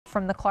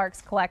from the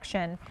Clarks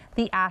collection,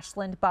 the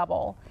Ashland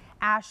bubble.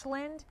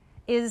 Ashland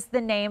is the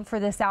name for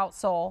this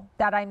outsole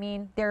that, I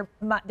mean,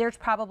 there's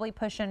probably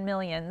pushing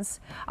millions,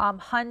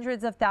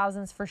 hundreds of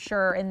thousands for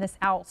sure in this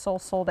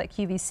outsole sold at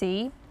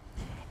QVC.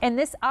 And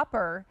this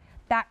upper,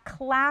 that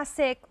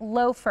classic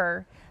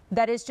loafer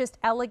that is just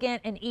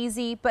elegant and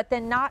easy, but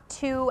then not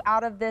too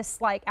out of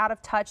this, like out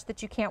of touch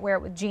that you can't wear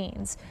it with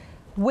jeans.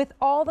 With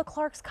all the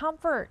Clarks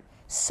comfort,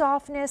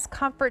 softness,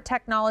 comfort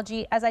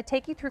technology. As I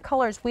take you through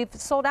colors, we've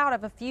sold out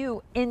of a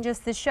few in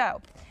just this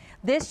show.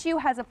 This shoe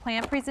has a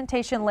planned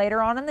presentation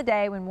later on in the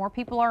day when more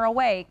people are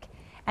awake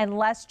and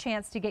less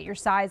chance to get your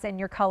size and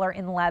your color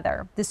in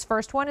leather. This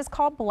first one is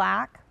called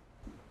black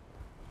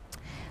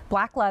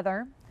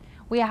leather.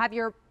 We have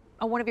your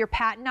one of your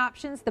patent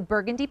options, the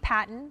burgundy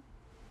patent.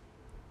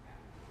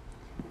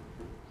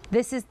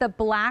 This is the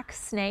black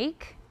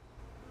snake,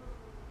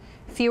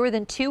 fewer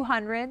than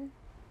 200.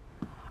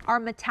 Our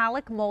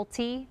metallic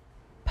multi,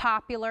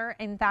 popular.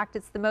 In fact,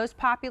 it's the most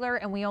popular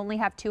and we only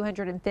have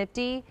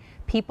 250.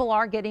 People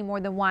are getting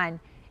more than one.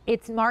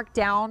 It's marked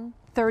down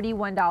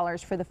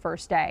 $31 for the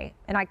first day.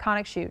 An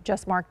iconic shoe,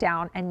 just marked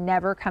down and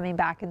never coming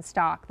back in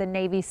stock. The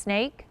navy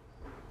snake,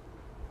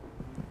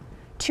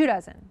 2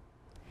 dozen.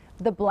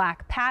 The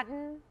black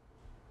patent,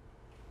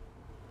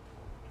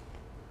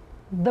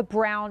 the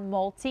brown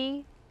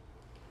multi,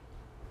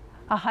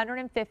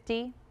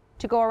 150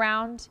 to go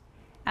around,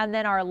 and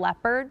then our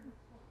leopard,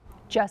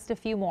 just a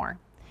few more.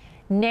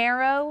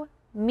 Narrow,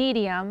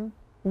 medium,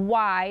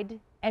 wide,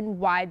 and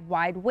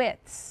wide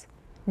widths.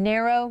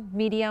 Narrow,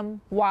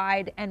 medium,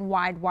 wide, and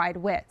wide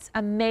widths.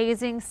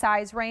 Amazing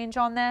size range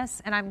on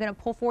this, and I'm going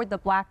to pull forward the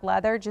black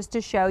leather just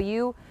to show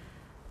you.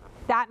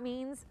 That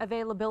means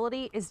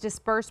availability is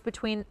dispersed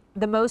between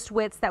the most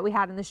widths that we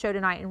had in the show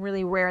tonight and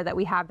really rare that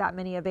we have that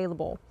many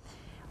available.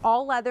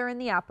 All leather in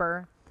the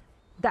upper,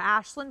 the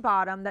Ashland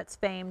bottom that's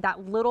famed,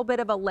 that little bit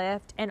of a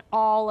lift, and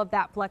all of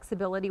that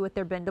flexibility with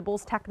their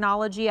Bendables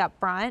technology up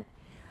front.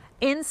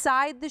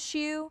 Inside the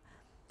shoe,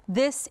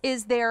 this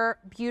is their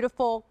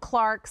beautiful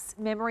Clarks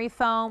memory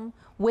foam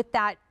with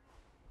that,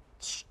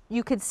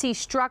 you could see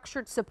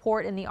structured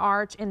support in the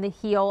arch, in the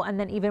heel, and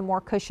then even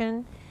more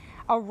cushion.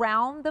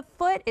 Around the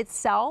foot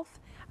itself,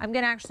 I'm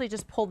going to actually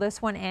just pull this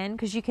one in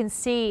because you can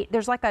see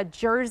there's like a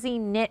jersey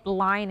knit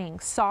lining,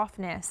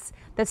 softness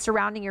that's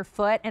surrounding your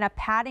foot and a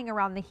padding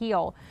around the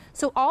heel.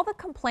 So all the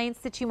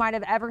complaints that you might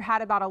have ever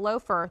had about a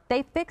loafer,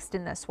 they fixed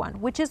in this one,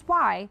 which is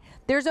why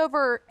there's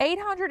over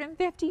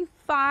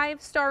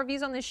 855 star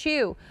reviews on the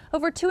shoe,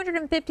 over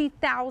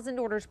 250,000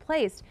 orders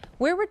placed.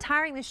 We're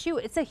retiring the shoe.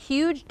 It's a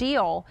huge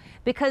deal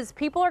because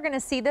people are going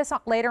to see this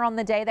later on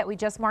the day that we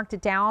just marked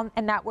it down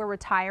and that we're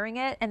retiring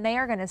it, and they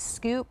are going to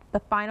scoop the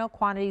final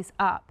quantities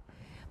up.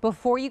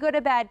 Before you go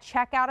to bed,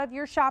 check out of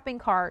your shopping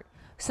cart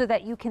so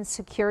that you can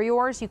secure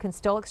yours. You can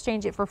still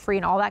exchange it for free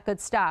and all that good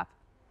stuff.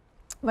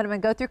 But I'm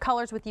going to go through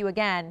colors with you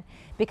again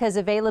because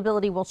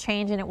availability will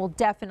change, and it will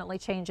definitely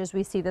change as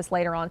we see this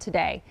later on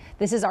today.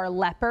 This is our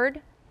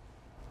leopard,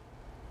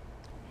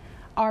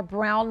 our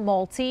brown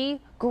multi,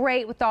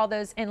 great with all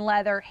those in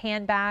leather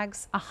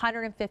handbags,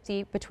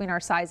 150 between our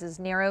sizes,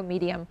 narrow,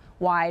 medium,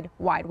 wide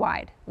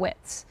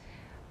widths.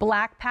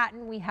 Black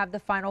patent, we have the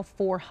final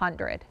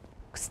 400.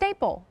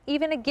 Staple,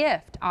 even a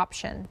gift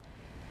option.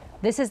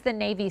 This is the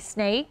navy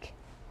snake.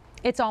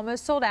 It's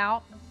almost sold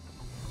out.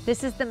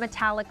 This is the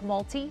metallic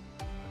multi,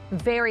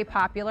 very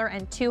popular,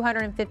 and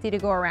 250 to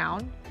go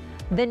around.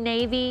 The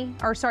navy,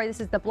 or sorry, this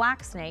is the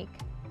black snake.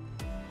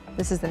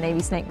 This is the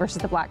navy snake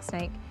versus the black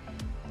snake.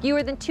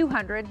 Fewer than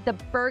 200. The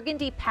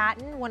burgundy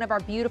patent, one of our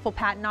beautiful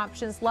patent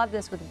options. Love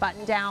this with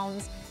button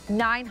downs,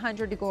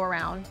 900 to go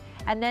around.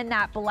 And then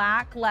that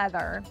black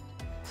leather,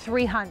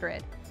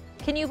 300.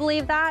 Can you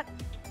believe that?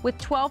 With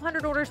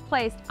 1,200 orders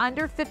placed,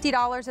 under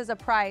 $50 as a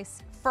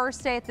price,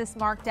 first day at this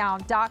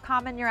markdown.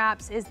 .com in your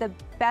apps is the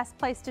best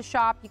place to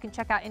shop. You can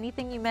check out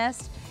anything you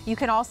missed. You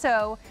can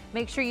also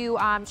make sure you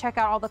check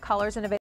out all the colors and availability.